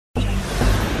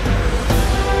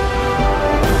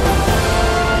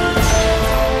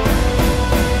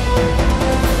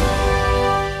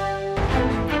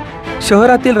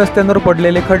शहरातील रस्त्यांवर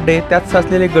पडलेले खड्डे, त्यात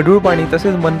साचलेले गढूळ पाणी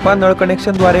तसेच मनपा नळ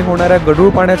कनेक्शनद्वारे होणाऱ्या गढूळ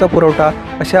पाण्याचा पुरवठा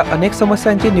अशा अनेक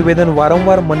समस्यांचे निवेदन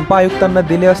वारंवार मनपा आयुक्तांना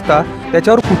दिले असता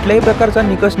त्याच्यावर कुठल्याही प्रकारचा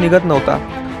निकष निघत नव्हता।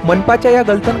 मनपाच्या या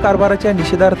गलथन कारभाराच्या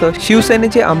निषेधार्थ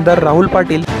शिवसेनेचे आमदार राहुल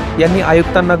पाटील यांनी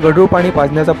आयुक्तांना गढूळ पाणी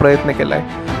पाजण्याचा प्रयत्न केलाय।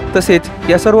 तसेच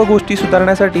या सर्व गोष्टी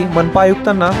सुधारण्यासाठी मनपा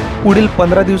आयुक्तांना पुढील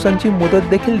 15 दिवसांची मुदत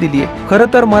देखील दिली आहे। खरं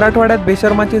तर मराठवाड्यात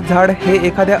बेशर्माचे झाड हे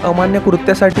एखाद्या अमान्य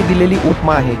कृत्यासाठी दिलेली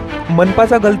उपमा आहे।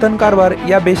 मनपाचा गलथन कारभार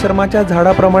या बेशर्माच्या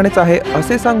झाडाप्रमाणेच आहे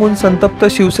असे सांगून संतप्त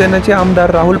शिवसेनेचे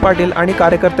आमदार राहुल पाटील आणि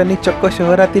कार्यकर्त्यांनी चक्क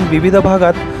शहरातील विविध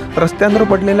भागात रस्त्यांवर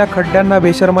पडलेल्या खड्ड्यांना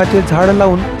बेशर्माचे झाड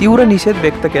लावून तीव्र निषेध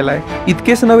व्यक्त केलाय।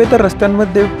 इतकेच नव्हे तर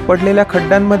रस्त्यांमध्ये पडलेल्या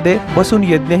खड्ड्यांमध्ये बसून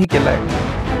यज्ञही केलाय।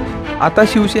 आता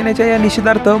शिवसेनेच्या या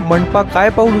निषेधार्थ मनपा काय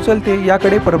पाऊल उचलते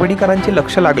याकडे परभणीकरांचे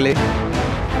लक्ष लागले।